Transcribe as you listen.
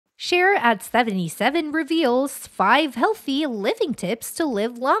Cher at 77 reveals 5 healthy living tips to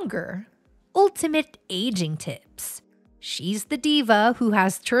live longer. Ultimate aging tips. She's the diva who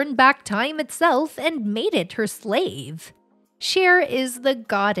has turned back time itself and made it her slave. Cher is the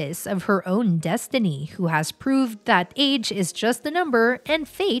goddess of her own destiny who has proved that age is just a number and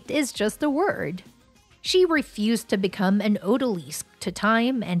fate is just a word. She refused to become an odalisque to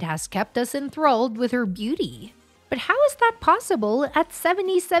time and has kept us enthralled with her beauty. But how is that possible at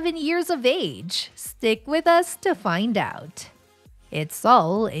 77 years of age? Stick with us to find out. It's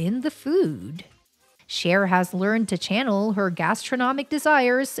all in the food. Cher has learned to channel her gastronomic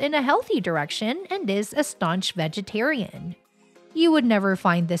desires in a healthy direction and is a staunch vegetarian. You would never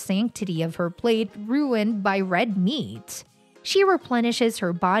find the sanctity of her plate ruined by red meat. She replenishes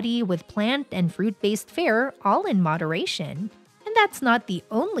her body with plant and fruit-based fare, all in moderation. And that's not the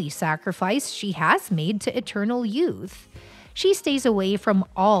only sacrifice she has made to eternal youth. She stays away from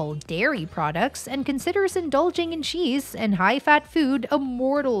all dairy products and considers indulging in cheese and high-fat food a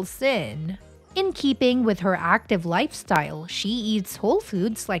mortal sin. In keeping with her active lifestyle, she eats whole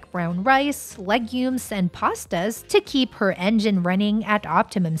foods like brown rice, legumes, and pastas to keep her engine running at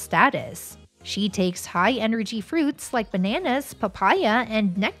optimum status. She takes high-energy fruits like bananas, papaya,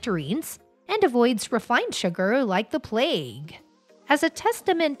 and nectarines, and avoids refined sugar like the plague. As a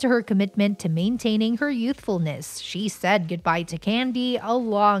testament to her commitment to maintaining her youthfulness, she said goodbye to candy a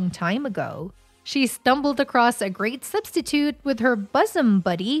long time ago. She stumbled across a great substitute with her bosom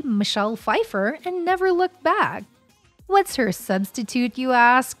buddy, Michelle Pfeiffer, and never looked back. What's her substitute, you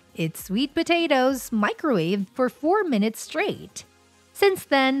ask? It's sweet potatoes, microwaved for 4 minutes straight. Since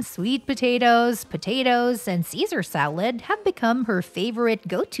then, sweet potatoes, and Caesar salad have become her favorite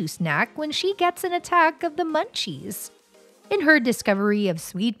go-to snack when she gets an attack of the munchies. In her discovery of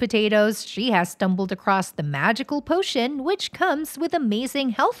sweet potatoes, she has stumbled across the magical potion which comes with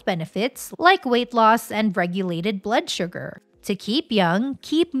amazing health benefits like weight loss and regulated blood sugar. To keep young,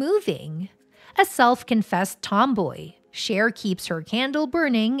 keep moving. A self-confessed tomboy, Cher keeps her candle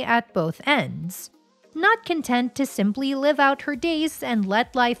burning at both ends. Not content to simply live out her days and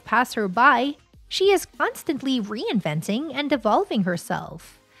let life pass her by, she is constantly reinventing and evolving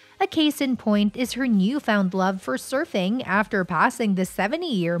herself. A case in point is her newfound love for surfing after passing the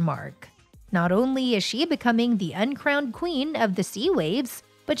 70-year mark. Not only is she becoming the uncrowned queen of the sea waves,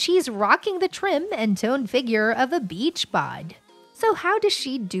 but she's rocking the trim and toned figure of a beach bod. So how does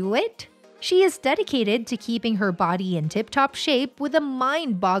she do it? She is dedicated to keeping her body in tip-top shape with a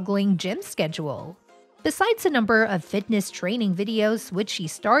mind-boggling gym schedule. Besides a number of fitness training videos which she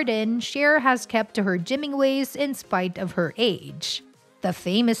starred in, Cher has kept to her gymming ways in spite of her age. The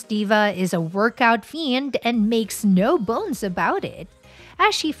famous diva is a workout fiend and makes no bones about it.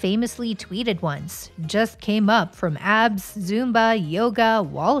 As she famously tweeted once, just came up from abs, Zumba, yoga,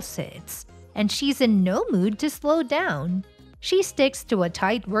 wall sits, and she's in no mood to slow down. She sticks to a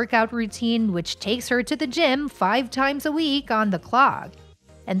tight workout routine which takes her to the gym 5 times a week on the clock.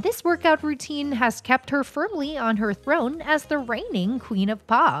 And this workout routine has kept her firmly on her throne as the reigning queen of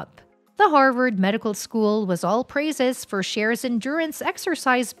pop. The Harvard Medical School was all praises for Cher's endurance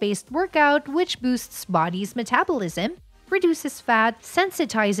exercise-based workout which boosts body's metabolism, reduces fat,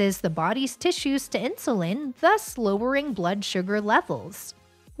 sensitizes the body's tissues to insulin, thus lowering blood sugar levels.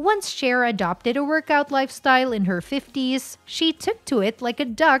 Once Cher adopted a workout lifestyle in her 50s, she took to it like a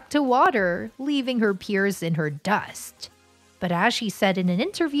duck to water, leaving her peers in her dust. But as she said in an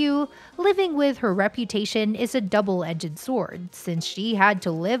interview, living with her reputation is a double-edged sword since she had to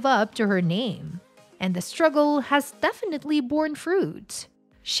live up to her name. And the struggle has definitely borne fruit.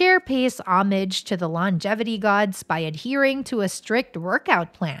 Cher pays homage to the longevity gods by adhering to a strict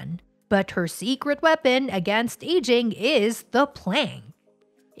workout plan. But her secret weapon against aging is the plank.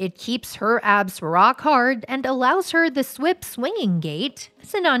 It keeps her abs rock hard and allows her the SWIP swinging gait,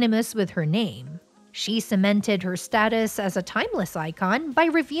 synonymous with her name. She cemented her status as a timeless icon by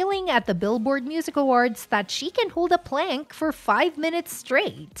revealing at the Billboard Music Awards that she can hold a plank for 5 minutes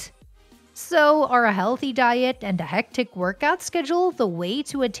straight. So, are a healthy diet and a hectic workout schedule the way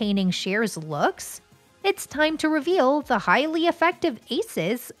to attaining Cher's looks? It's time to reveal the highly effective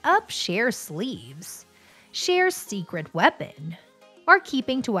aces up Cher's sleeves. Cher's secret weapon. Are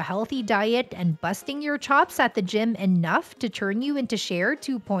keeping to a healthy diet and busting your chops at the gym enough to turn you into Cher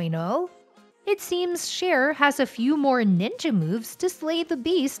 2.0? It seems Cher has a few more ninja moves to slay the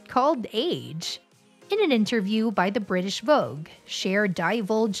beast called age. In an interview by the British Vogue, Cher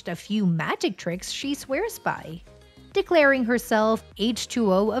divulged a few magic tricks she swears by. Declaring herself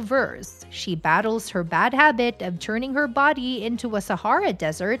H2O averse, she battles her bad habit of turning her body into a Sahara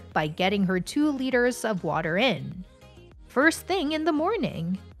desert by getting her 2 liters of water in. First thing in the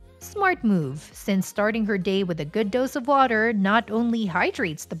morning. Smart move, since starting her day with a good dose of water not only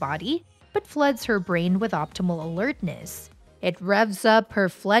hydrates the body, but floods her brain with optimal alertness. It revs up her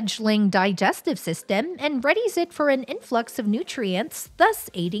fledgling digestive system and readies it for an influx of nutrients, thus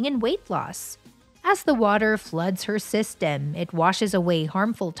aiding in weight loss. As the water floods her system, it washes away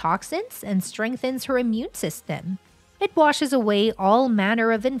harmful toxins and strengthens her immune system. It washes away all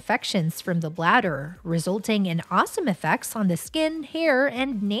manner of infections from the bladder, resulting in awesome effects on the skin, hair,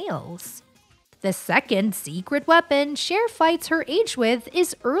 and nails. The second secret weapon Cher fights her age with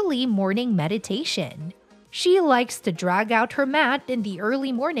is early morning meditation. She likes to drag out her mat in the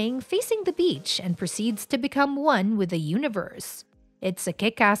early morning facing the beach and proceeds to become one with the universe. It's a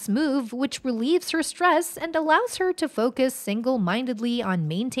kick-ass move which relieves her stress and allows her to focus single-mindedly on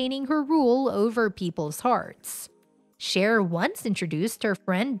maintaining her rule over people's hearts. Cher once introduced her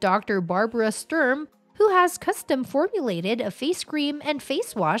friend Dr. Barbara Sturm, who has custom formulated a face cream and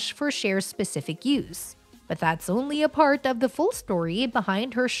face wash for Cher's specific use. But that's only a part of the full story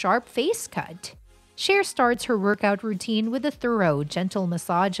behind her sharp face cut. Cher starts her workout routine with a thorough, gentle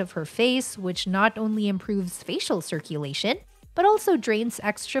massage of her face, which not only improves facial circulation, but also drains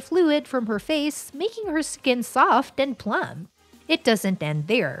extra fluid from her face, making her skin soft and plump. It doesn't end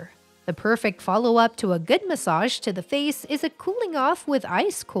there. The perfect follow-up to a good massage to the face is a cooling off with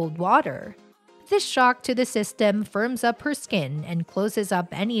ice-cold water. This shock to the system firms up her skin and closes up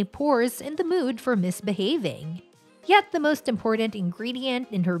any pores in the mood for misbehaving. Yet the most important ingredient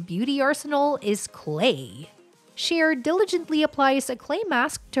in her beauty arsenal is clay. Cher diligently applies a clay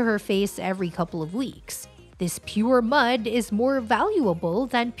mask to her face every couple of weeks. This pure mud is more valuable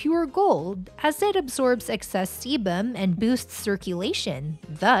than pure gold as it absorbs excess sebum and boosts circulation,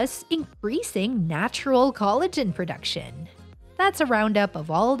 thus increasing natural collagen production. That's a roundup of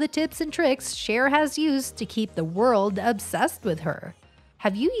all the tips and tricks Cher has used to keep the world obsessed with her.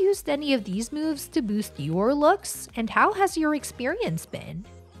 Have you used any of these moves to boost your looks, and how has your experience been?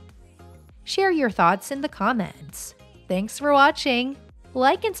 Share your thoughts in the comments. Thanks for watching!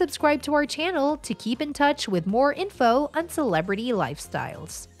 Like and subscribe to our channel to keep in touch with more info on celebrity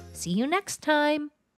lifestyles. See you next time!